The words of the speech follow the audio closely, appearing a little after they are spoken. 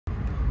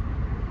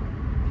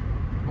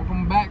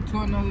back to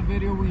another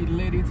video. We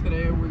litty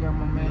today. We got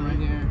my man right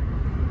here.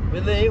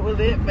 We're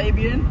lit,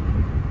 Fabian.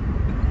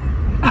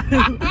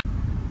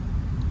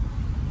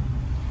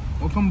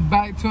 Welcome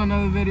back to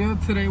another video.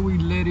 Today we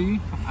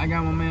litty. I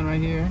got my man right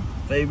here.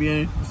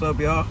 Fabian, what's up,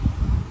 y'all?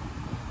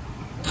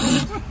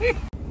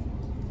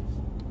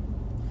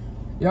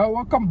 Yo,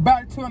 welcome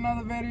back to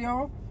another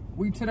video.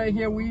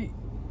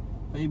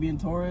 Fabian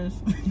Torres.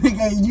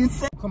 Nigga, you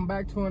said. Welcome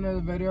back to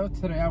another video.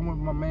 Today I'm with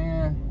my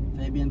man.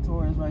 Fabian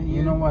Torres right here.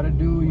 You know what to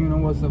do. You know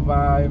what's the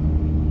vibe.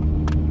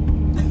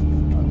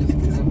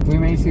 We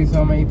may see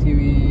some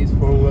ATVs,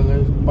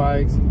 four-wheelers,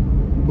 bikes,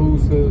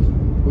 boosters.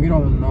 We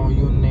don't know.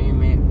 You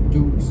name it.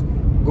 Dukes,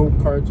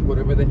 go-karts,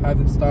 whatever they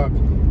have in stock,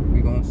 we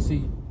gonna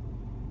see.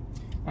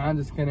 I'm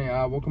just kidding.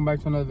 Welcome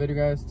back to another video,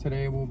 guys.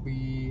 Today we'll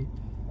be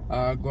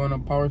going to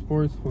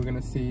Powersports. We're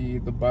gonna see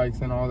the bikes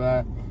and all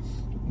that.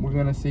 We're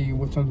gonna see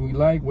which ones we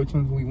like, which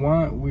ones we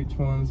want, which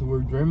ones we're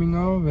dreaming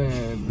of,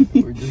 and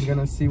we're just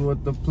gonna see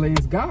what the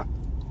players got.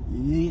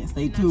 Yeah,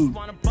 stay tuned.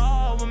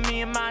 With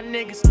me and my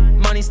niggas,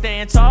 money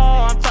staying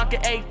tall, I'm talking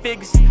 8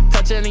 figures.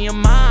 Touch any of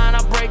mine,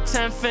 I break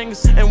 10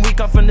 fingers. And we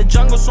come from the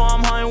jungle, so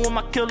I'm hunting with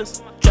my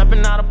killers.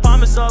 Trapping out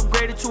apartments,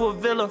 upgraded to a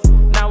villa.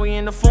 Now we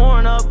in the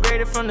foreign,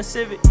 upgraded from the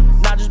Civic.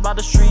 Not just about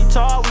the street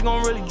talk, we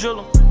gon' really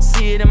drill them.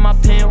 See it in my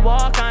pen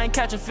walk, I ain't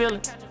catching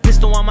feelings.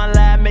 Pistol on my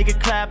lap, make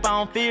it clap, I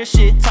don't fear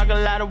shit. Talk a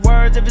lot of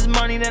words, if it's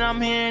money then I'm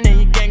hearing it.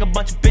 You gang a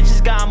bunch of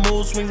bitches, got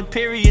mood swings and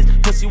periods.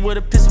 Pussy with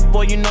a pistol,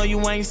 boy, you know you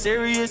ain't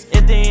serious.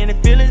 If they ain't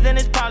in feelings, then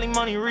it's probably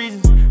money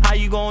reasons. How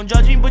you gon'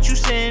 judge me, but you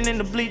sitting in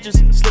the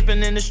bleachers.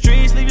 Slipping in the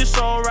streets, leave your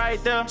soul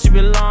right there. She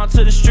belong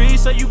to the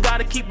streets, so you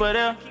gotta keep her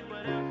there.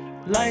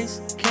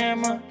 Lights,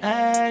 camera,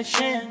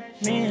 action.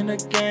 Me and the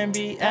gang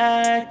be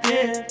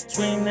active.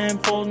 Swing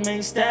and pose,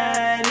 make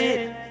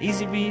static.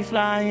 Easy be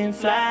flying,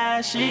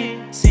 flashy.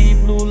 See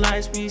blue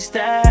lights, we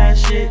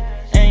stash it.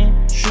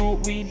 Aim,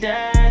 shoot, we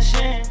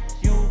dashing.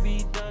 You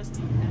be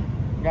dusty.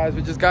 Guys,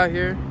 we just got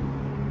here.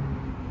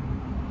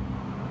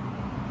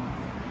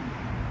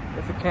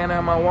 It's a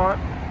Can-Am I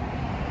want.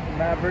 The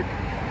Maverick.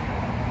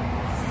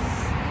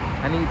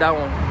 I need that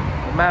one.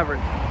 The Maverick.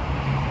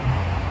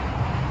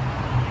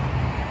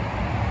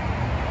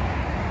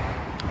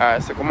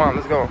 Alright, so come on,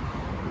 let's go.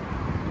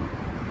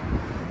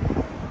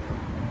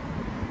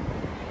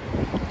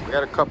 We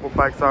got a couple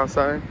bikes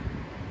outside.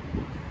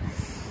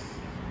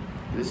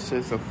 This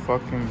shit's a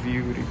fucking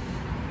beauty.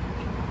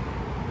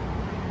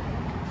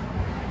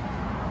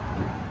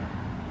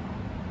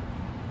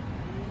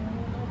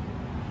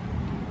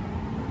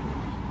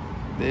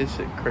 This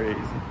shit crazy.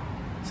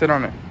 Sit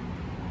on it.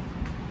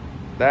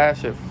 That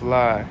shit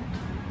fly.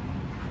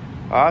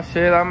 Oh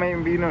shit, that may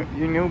be your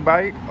new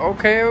bike.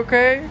 Okay,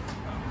 okay.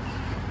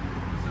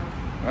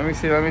 Let me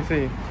see, let me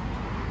see.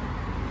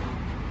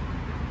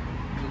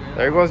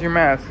 There goes your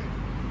mask.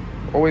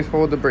 Always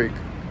hold the brake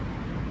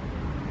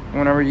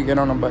whenever you get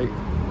on a bike.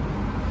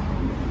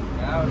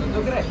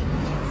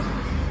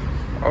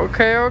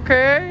 Okay,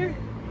 okay.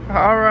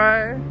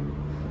 Alright.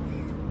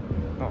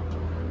 No.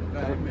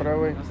 Put that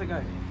away.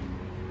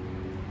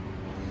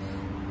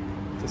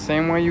 The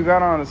same one you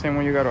got on, the same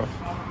one you got off.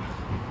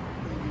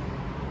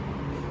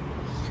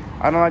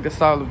 I don't like the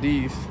style of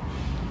these.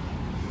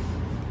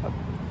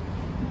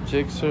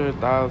 Jigsaw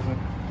 1000.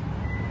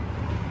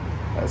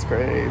 That's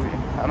crazy.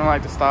 I don't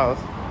like the styles.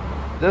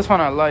 This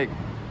one I like.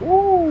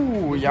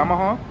 Ooh,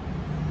 Yamaha.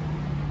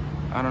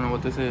 I don't know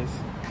what this is.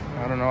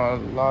 I don't know a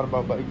lot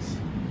about bikes.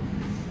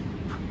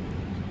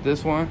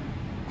 This one,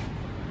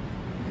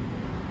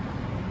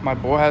 my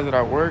boy has it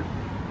at work.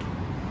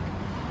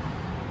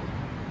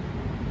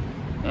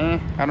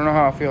 I don't know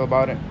how I feel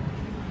about it.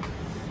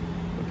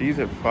 But these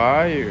are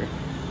fire.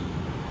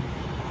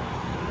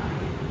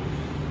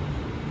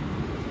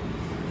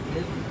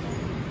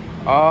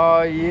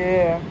 Oh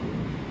yeah.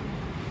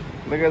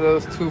 Look at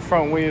those 2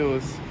 front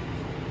wheels.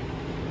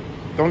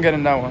 Don't get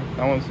in that one.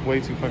 That one's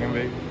way too fucking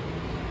big.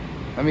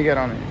 Let me get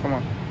on it. Come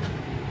on.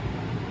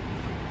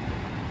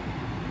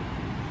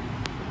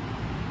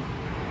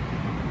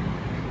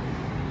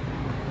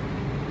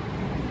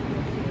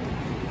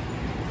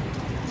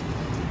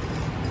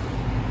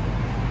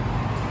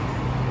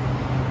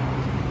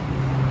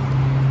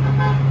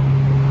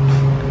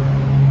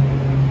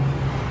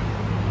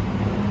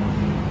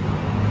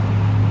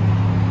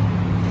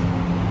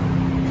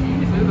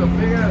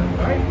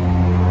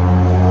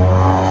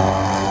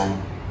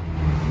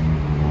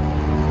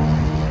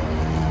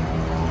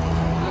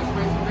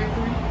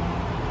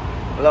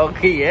 Low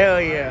key,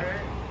 hell yeah.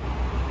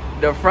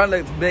 The front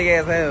looks big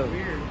as hell.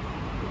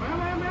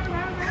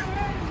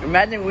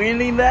 Imagine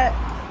wheeling that.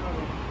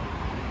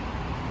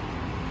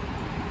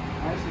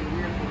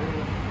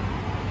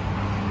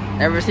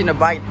 Ever seen a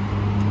bike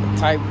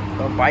type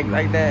of bike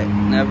like that?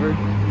 Never.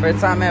 First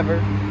time ever. A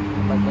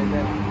bike like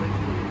that.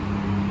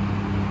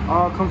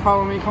 Oh, come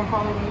follow me, come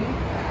follow me.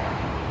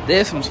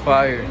 This one's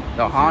fire.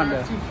 The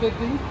Honda.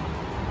 250.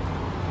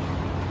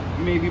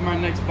 Maybe my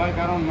next bike,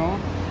 I don't know.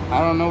 I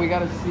don't know, we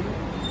gotta see.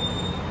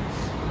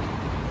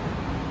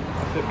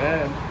 That's it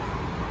bad.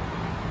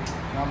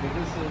 No, but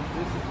this is the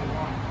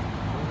one.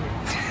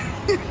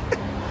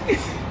 This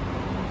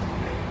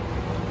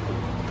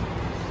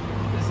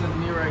is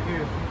me right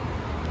here.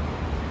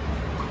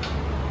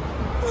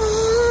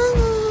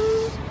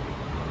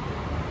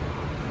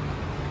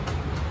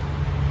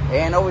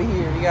 And over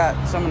here, we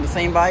got some of the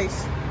same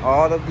bikes.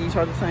 All of these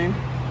are the same.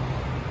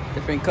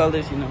 Different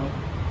colors, you know,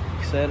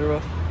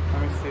 etc.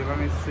 Let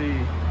me see.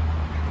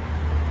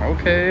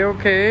 Okay,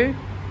 okay.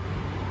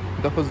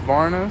 The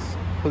Husqvarna.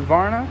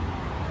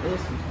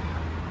 This.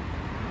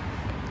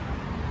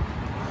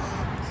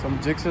 Some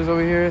Gixxers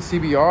over here.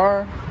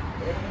 CBR.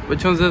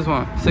 Which one's this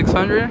one?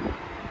 600?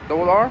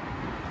 Double R?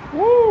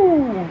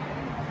 Woo!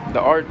 The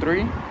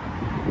R3.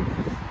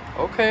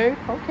 Okay,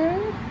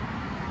 okay.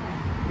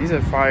 These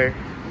are fire.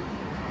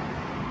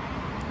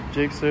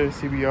 Gixxer,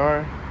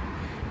 CBR.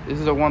 This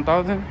is a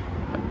 1000?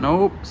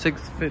 Nope,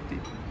 650.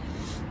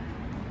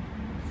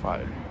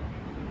 Fire.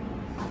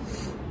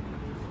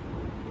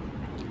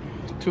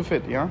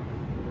 250, huh?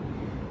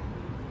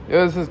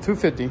 Yeah, this is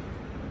 250.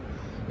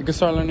 You can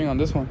start learning on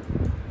this one.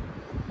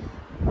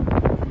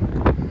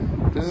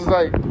 This is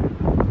like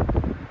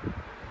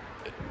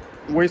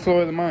way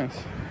slower than mine.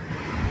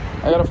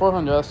 I got a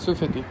 400. That's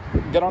 250.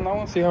 Get on that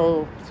one. See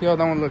how that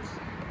one looks.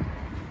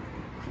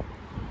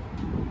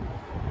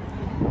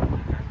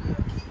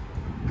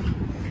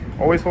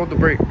 Always hold the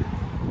brake.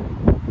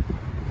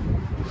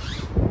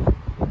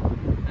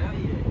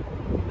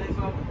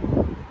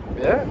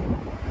 Yeah.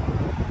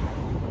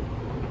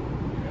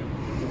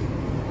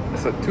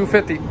 It's a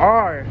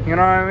 250R. You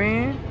know what I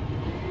mean?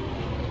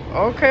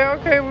 Okay,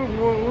 okay.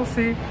 We'll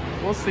see.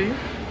 We'll see.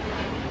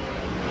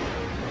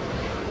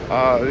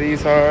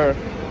 These are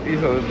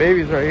the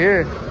babies right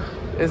here.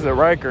 This is a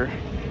Riker.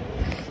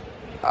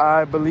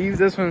 I believe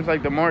this one's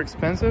like the more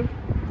expensive.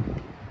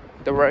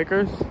 The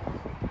Rikers.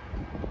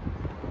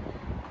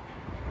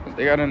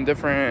 They got in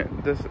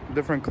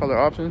different color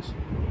options.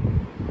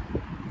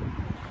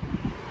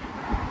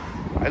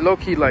 I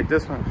low-key like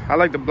this one. I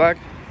like the black,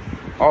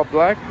 all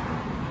black.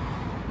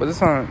 But this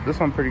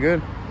one pretty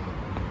good.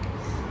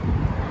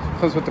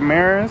 Comes with the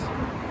mirrors.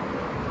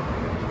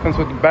 Comes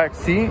with the back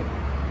seat.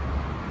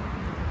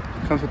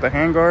 Comes with the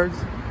hand guards.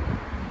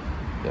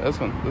 Yeah, this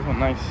one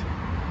nice.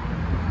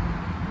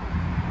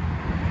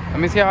 Let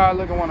me see how I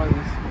look at one of these.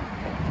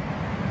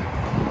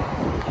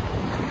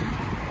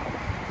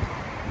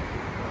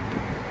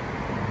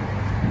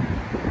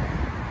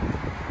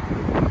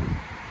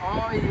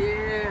 Oh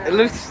yeah. It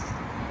looks,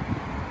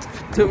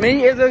 to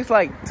me, it looks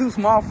like too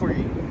small for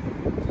you.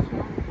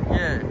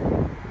 Yeah.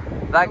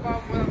 Like. How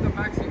about without the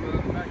back seat?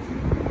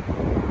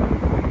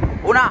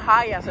 Una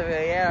jaya se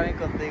veía bien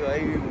contigo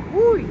ahí.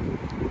 Uy.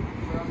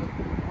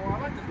 Oh, I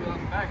like this without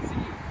the back seat.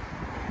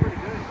 It's pretty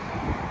good.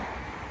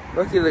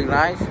 Look, you look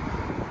nice.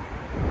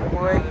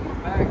 Boy.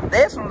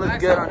 This one looks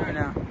good on you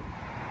now.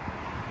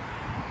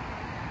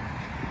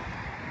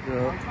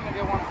 Yeah. I'm trying to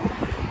get one.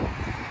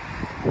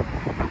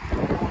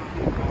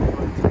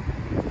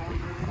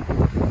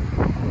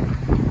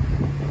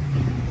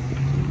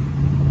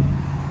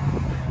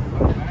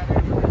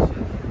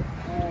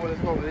 Oh,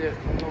 let's go over there.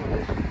 Let's go over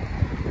there.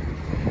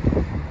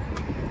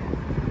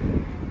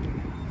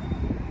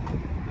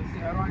 Let's see,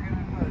 how do I get in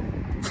there?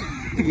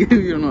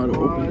 You don't know how to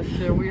open Oh it.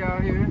 shit, we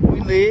out here.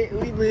 We lit. I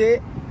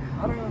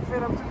don't even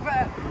fit up too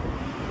fat.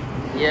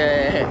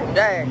 Yeah,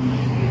 dang. I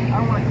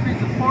don't want to increase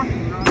the force, you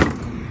know?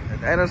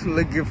 That doesn't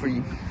look good for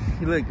you.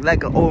 You look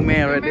like an old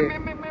man right there.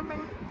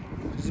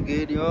 It's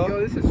good, y'all. Yo,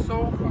 this is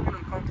so fucking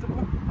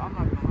uncomfortable. I'm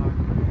not gonna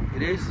lie.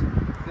 It is? This is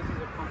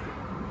uncomfortable.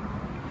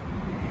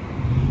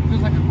 It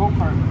feels like a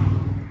go-kart.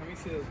 Let me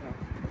see this now.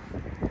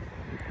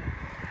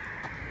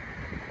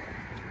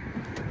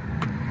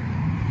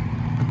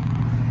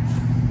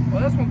 Oh,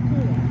 that's one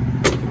cool.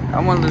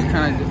 That one looks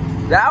kind of good.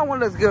 That one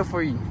looks good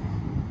for you.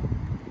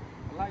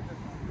 I like this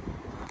one.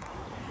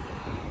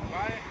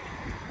 Buy it.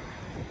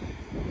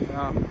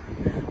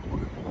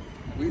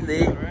 We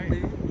lit.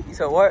 Right. You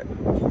said what?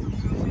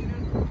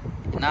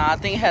 Two-seater? Nah, I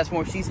think it has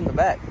more seats in the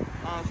back. Should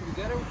we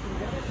get it? Should we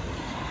get it?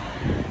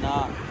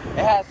 Nah,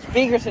 it has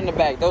speakers in the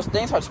back. Those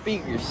things are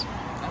speakers.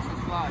 That should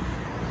slide.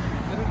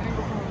 Let it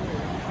angle from over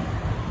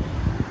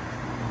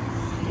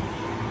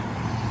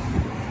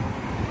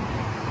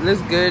there.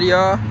 Looks good,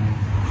 y'all.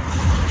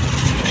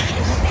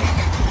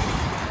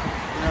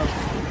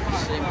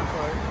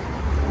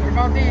 What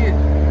about these?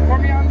 Pour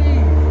me on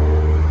these.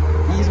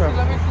 These are.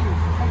 Let me see.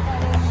 Come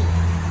follow me.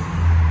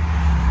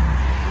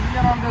 Let me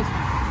get on this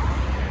one.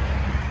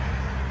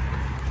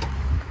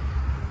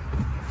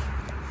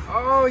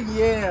 Oh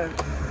yeah.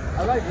 I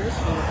like this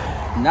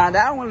one. Nah,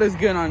 that one looks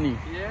good on you.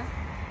 Yeah?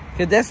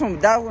 Cause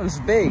that one's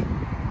big.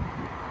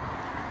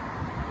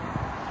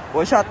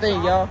 What y'all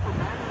think, y'all?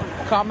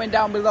 Comment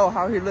down below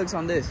how he looks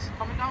on this.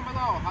 Comment down below.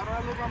 How do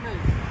I look on this?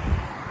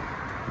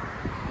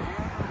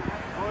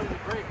 Oh, it's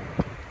great.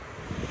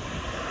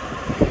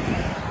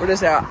 What is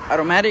that?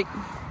 Automatic?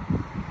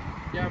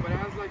 Yeah, but it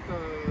has like the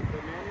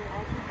manual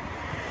option.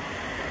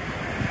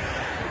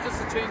 It's just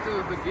to change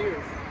the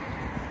gears.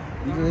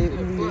 You Not believe- to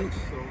the you clutch,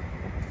 believe- so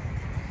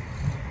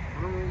I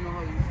don't really know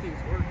how these things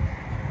work.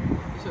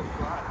 It should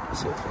fly.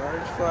 Shit,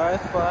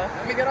 fly.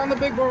 Let me get on the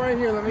big boy right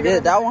here. Let me get Yeah,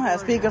 on that the one big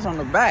has boy speakers on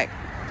the back.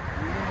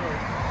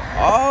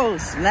 Oh,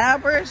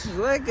 snappers!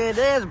 Look at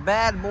this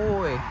bad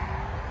boy.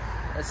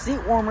 The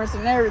seat warmers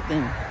and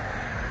everything. Let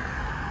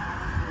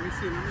me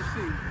see.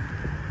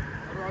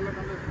 How do I look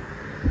on this?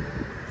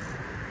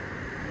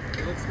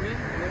 It looks me?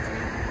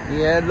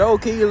 Yeah, low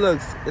key it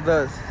does.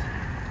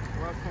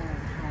 What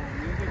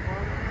music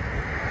volume?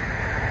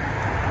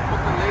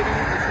 Put the ladies,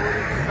 the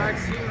shorties in the back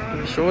seat,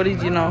 right?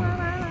 Shorties, you know.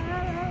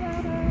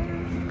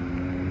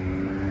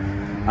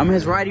 I'm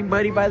his riding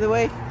buddy, by the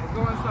way. Let's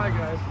go inside,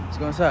 guys. Let's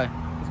go inside.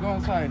 Let's go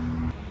inside.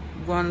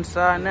 We're going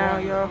inside now,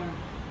 y'all.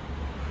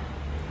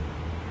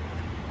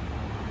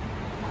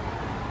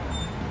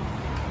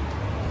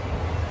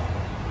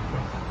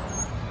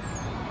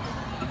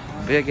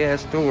 Big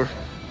ass store.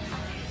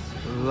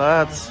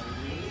 Lots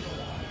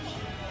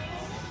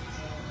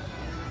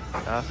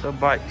of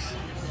bikes.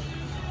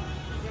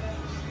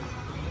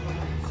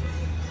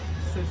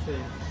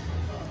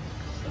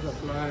 That's a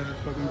fly ass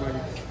fucking bike.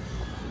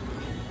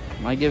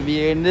 Might get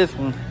VA in this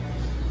one.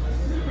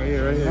 Right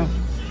here. Yeah.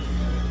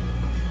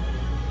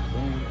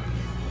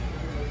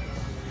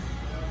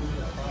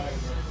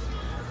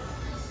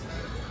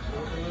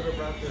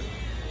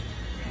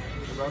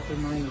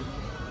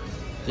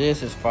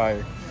 This is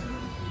fire.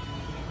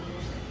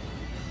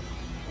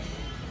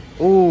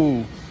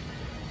 Ooh,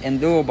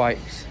 enduro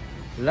bikes.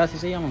 ¿Verdad? ¿Así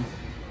se llaman?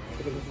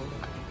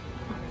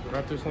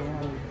 Raptor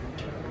 700.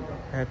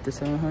 Raptor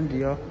 700,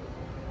 y'all.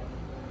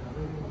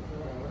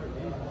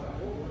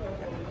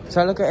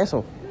 ¿Sabes lo que es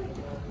eso?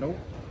 No.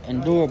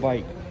 Enduro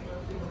bike.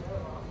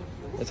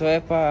 Eso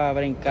es para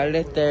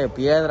brincarle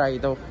piedra y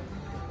todo.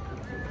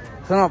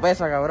 Eso no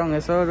pesa, cabrón.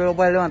 Eso no lo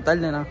puedes levantar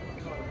de nada.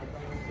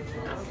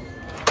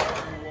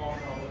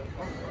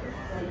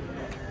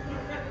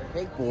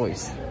 Big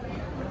boys.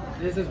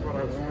 This is what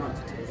I want.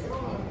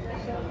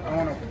 I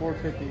want a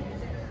 450.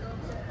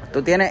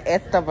 Tú tienes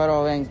esta,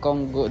 pero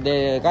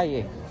de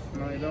calle.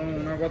 No, yo tengo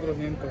una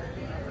 400.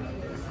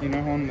 Y no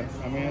es Honda.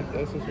 A mí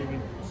eso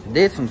sí.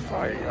 This one's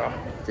fire, y'all.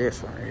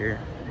 This one here.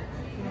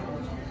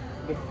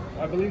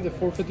 I believe the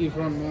 450s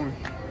run more.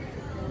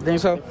 Think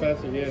so? They're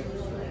faster, yeah.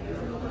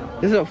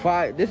 This is a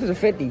 5. This is a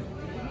 50.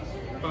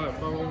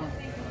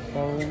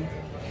 501.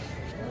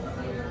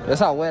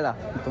 Esa abuela,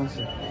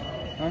 entonces.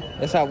 Huh?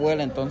 Esa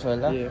abuela, entonces,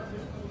 ¿verdad? Yeah.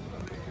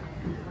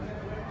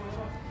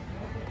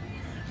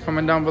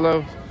 Comment down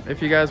below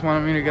if you guys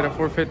wanted me to get a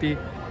 450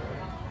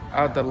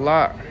 out the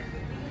lot.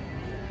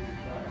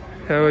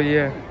 Hell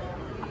yeah.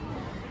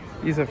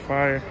 These are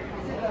fire.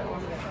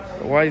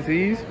 The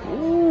YZs,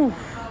 ooh,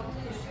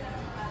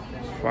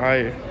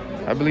 fire.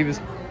 I believe it's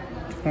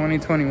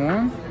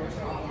 2021,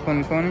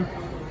 2020.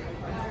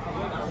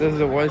 This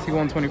is a YZ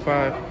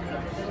 125.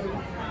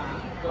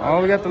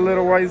 Oh, we got the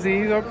little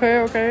YZs.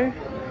 Okay.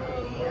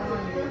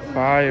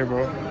 Fire,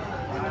 bro.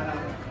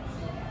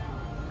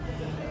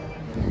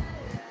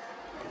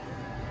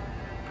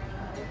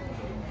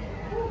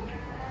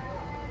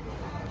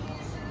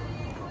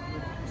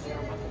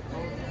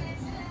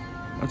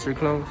 What's your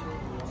clothes?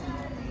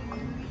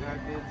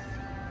 Jackets.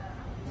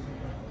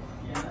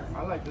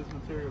 I like this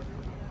material.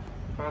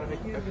 If I had a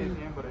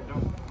KTM, but I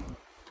don't.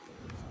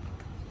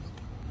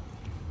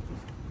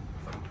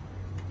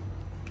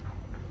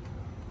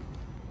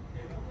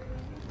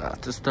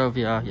 Lots of stuff,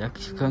 y'all. Y'all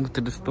can come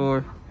to the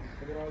store.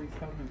 Look at all these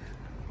helmets.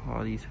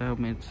 All these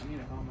helmets. I need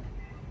a helmet.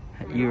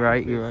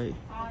 You're right.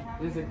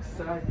 This is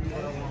exactly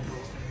what I want,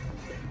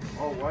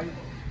 bro. All white.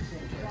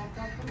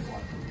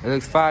 It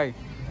looks fire.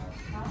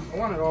 I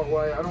want it all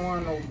white. I don't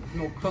want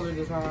no color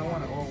design. I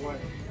want it all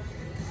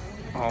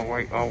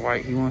white. All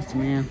white. He wants to,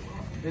 man.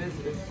 This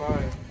is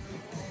fire.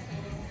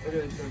 Look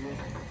at this shit,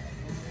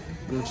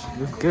 bro.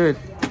 Looks good.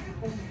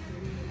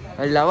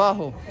 El de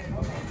abajo.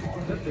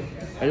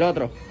 El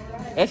otro.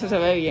 Ese se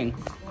ve bien.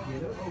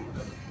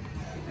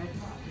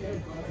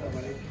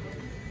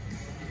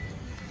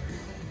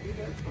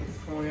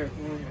 Come on here.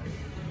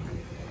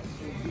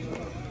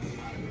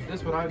 This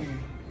is what I need.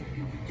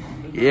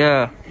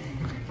 Yeah.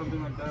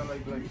 Something like that,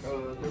 like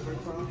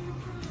different song.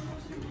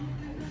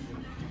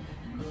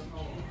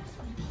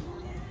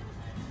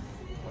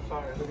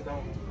 Sorry, look at that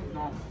one.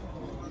 No.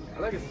 I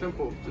like it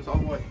simple, just all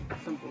white.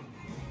 Simple.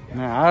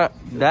 Nah,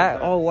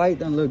 that all white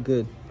don't look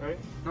good. Right?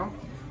 No?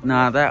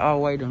 Nah, that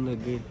all white don't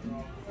look good.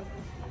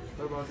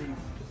 What about these?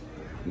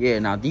 Yeah,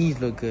 now these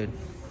look good.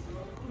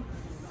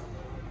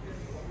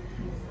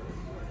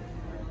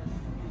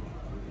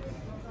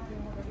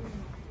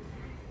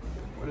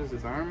 What is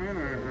this, Iron Man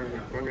or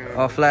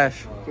Oh,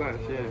 Flash. Flash,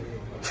 yeah.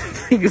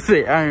 You can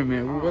say Iron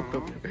Man. What the?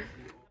 I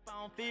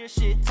don't fear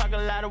shit, talk a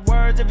lot of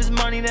words. If it's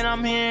money, then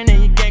I'm hearing it.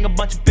 You gang a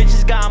bunch of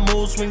bitches, got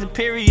mood swings and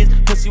periods.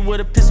 Pussy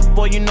with a pistol,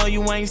 boy, you know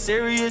you ain't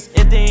serious.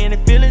 If they ain't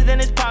in feelings, then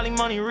it's probably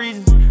money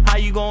reasons. How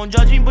you gon'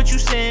 judge me, but you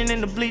sitting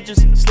in the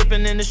bleachers,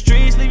 slipping in the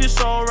streets, leave your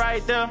soul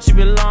right there. She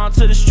belong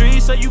to the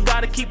streets, so you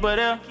gotta keep her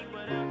there.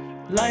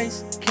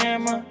 Lights,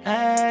 camera,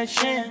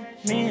 action.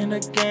 Me and the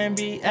gang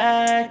be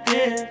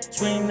active.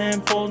 Swing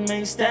them poles,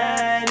 make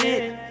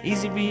static.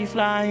 Easy be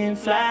flying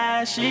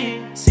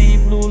flashy. See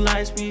blue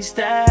lights, we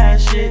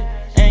stash it.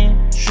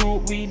 Aim,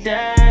 shoot, we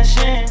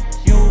dashing.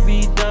 You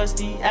be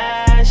dusty,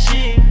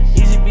 ashy.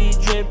 Easy be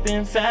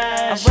dripping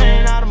fashion. I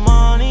ran out of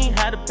money,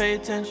 had to pay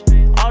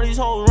attention. All these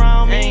hoes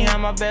around me ain't have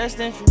my best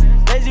interest.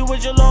 Lazy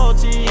with your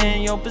loyalty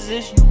and your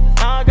position.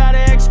 Now I gotta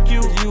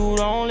execute, you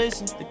don't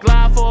listen. The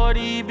Glide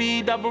 40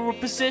 be double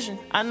precision.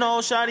 I know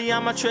shawty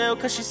on my trail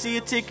cause she see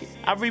a ticket.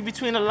 I read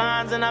between the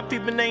lines and I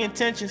peepin' their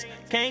intentions.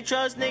 Can't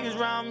trust niggas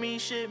around me,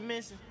 shit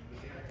missing.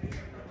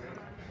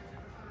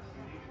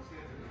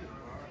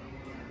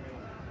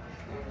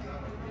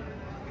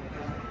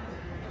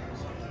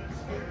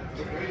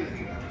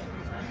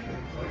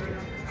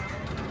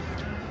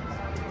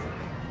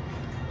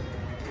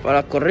 Para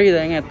la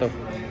corrida en esto.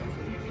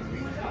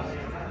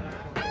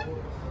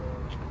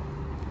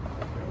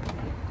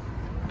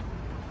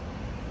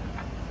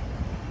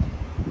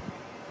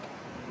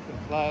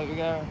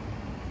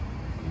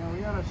 We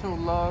gotta show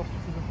love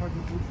to the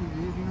fucking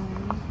UTVs, you know what I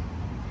mean?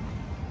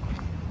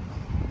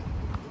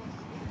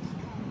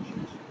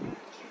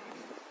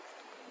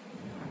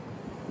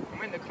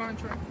 I'm in the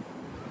country. I'm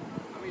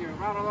gonna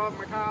rattle off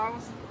my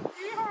cows.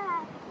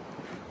 Yeehaw!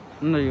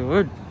 No, you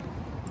would.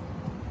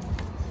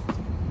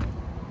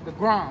 The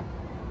ground.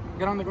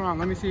 Get on the ground.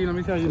 Let me see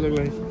how you look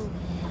like.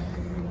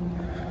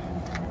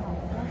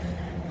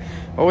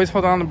 Always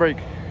hold on the brake.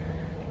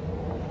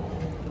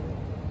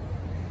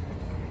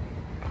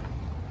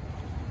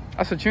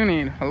 That's what you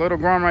need. A little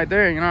ground right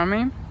there, you know what I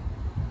mean?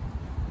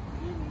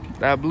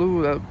 That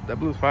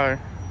blue's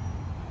fire.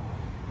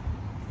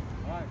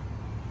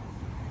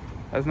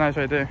 That's nice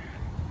right there.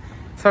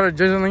 Started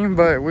drizzling,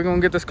 but we're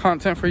gonna get this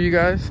content for you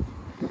guys.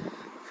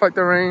 Fuck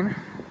the rain.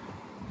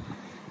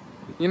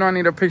 You know I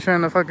need a picture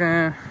in the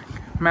fucking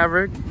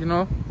Maverick, you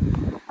know?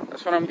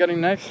 That's what I'm getting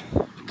next.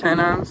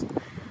 Can-Ams.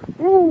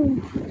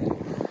 Woo!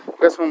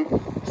 Got some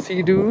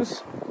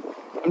Sea-Doos.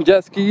 Some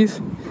jet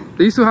skis.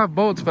 They used to have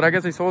boats, but I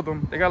guess they sold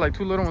them. They got like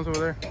 2 little ones over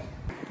there.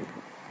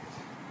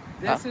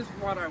 This is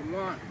what I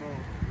want, bro.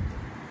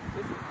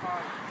 This is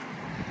fire.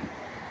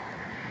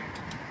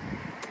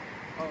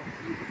 Oh,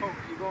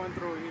 you're going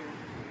through here.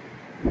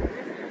 This is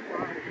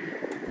fire.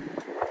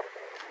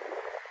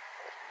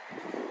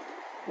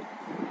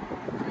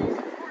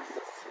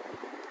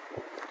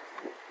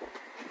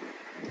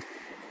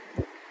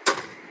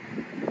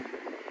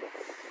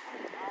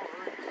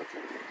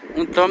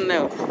 Un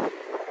thumbnail.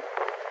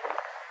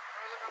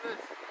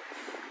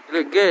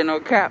 Look good, no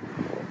cap. Look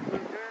good. No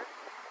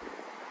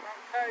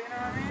cap, you know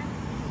what I mean?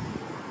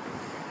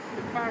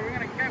 It's fine, we're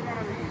gonna get one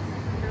of these.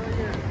 Hell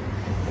yeah.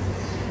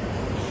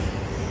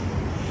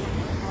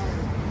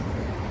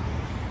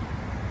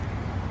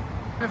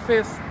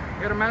 Manifest.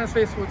 You gotta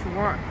manifest what you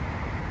want.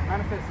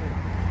 Manifest it.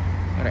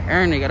 Gotta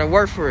earn it, gotta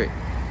work for it.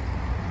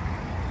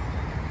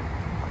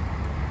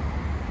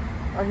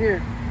 Right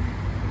here.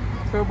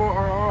 Turbo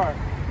RR.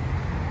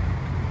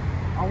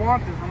 I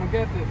want this, I'm gonna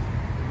get this.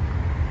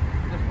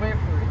 Just wait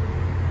for it.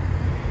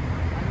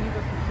 I need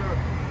this for sure.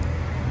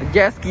 A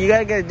jet ski, you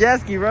gotta get a jet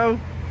ski, bro.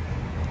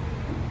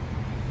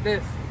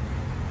 This.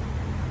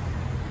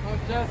 No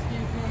jet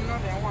skis, no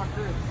nothing. I want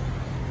this.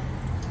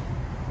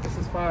 This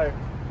is fire.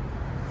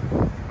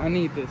 I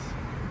need this.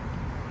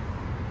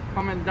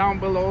 Comment down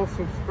below,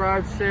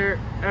 subscribe, share,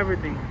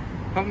 everything.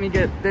 Help me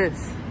get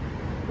this.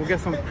 We'll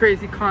get some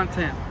crazy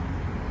content.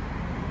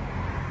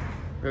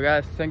 So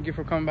guys, thank you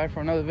for coming back for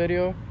another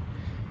video.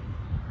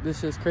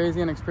 This is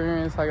crazy an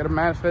experience. I gotta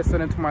manifest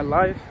it into my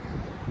life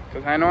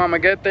because I know I'm gonna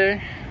get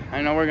there.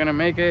 I know we're gonna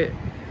make it,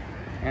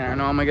 and I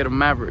know I'm gonna get a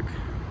Maverick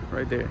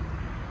right there.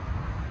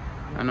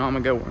 I know I'm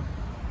gonna get one.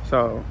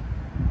 So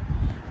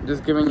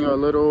just giving you a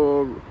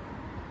little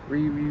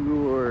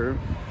review, or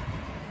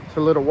it's a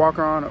little walk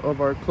around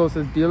of our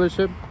closest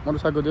dealership,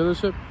 motorcycle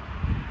dealership.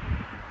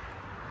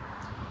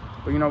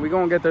 But you know, we're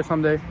gonna get there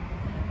someday.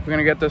 We're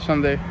gonna get there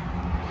someday. Alright,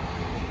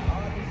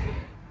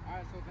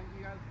 so thank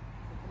you guys for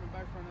coming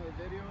back for another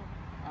video.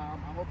 I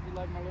hope you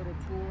like my little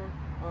tour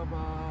of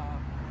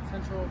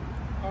Central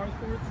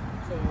Powersports.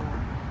 So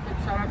big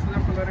shout out to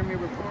them for letting me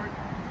record.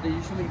 They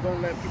usually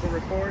don't let people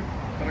record,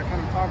 but I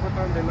kind of talk with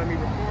them, they let me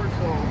record.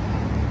 So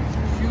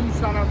huge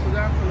shout out to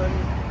them for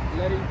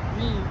letting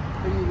me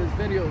bring you this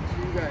video to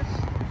you guys.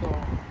 So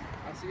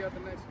I'll see you at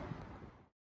the next one.